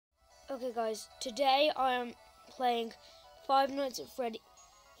Okay guys, today I am playing Five Nights at Freddy's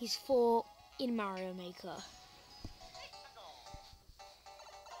 4 in Mario Maker.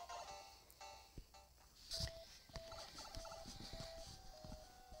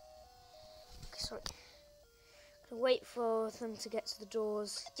 Okay, sorry. Gonna wait for them to get to the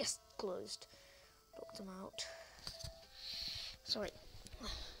doors. Yes, closed. Locked them out. Sorry.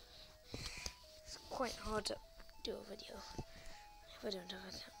 It's quite hard to do a video if I don't have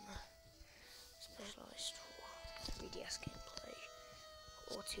a camera specialised for 3DS gameplay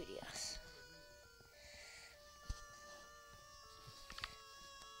or 2DS.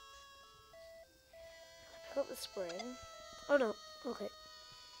 Pick up the spring. Oh no, okay.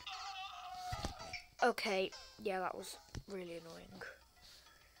 Okay, yeah, that was really annoying.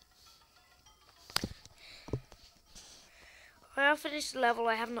 I have finished the level,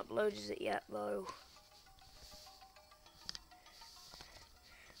 I haven't uploaded it yet though.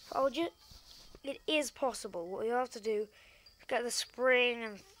 It is possible. What you have to do is get the spring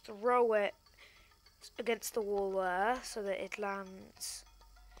and throw it against the wall there so that it lands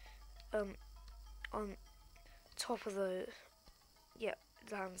on top of the, it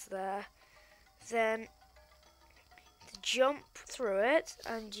lands there. Then to jump through it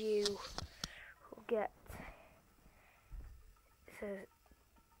and you will get, it says,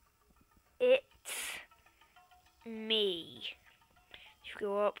 it's me. You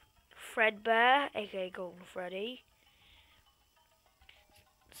go up, Fredbear, aka Golden Freddy,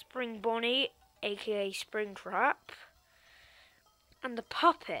 Spring Bonnie, aka Springtrap, and the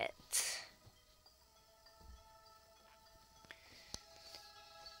puppet.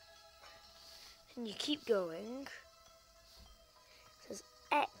 And you keep going. It says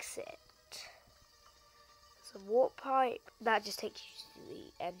exit. There's a warp pipe that just takes you to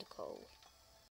the end goal.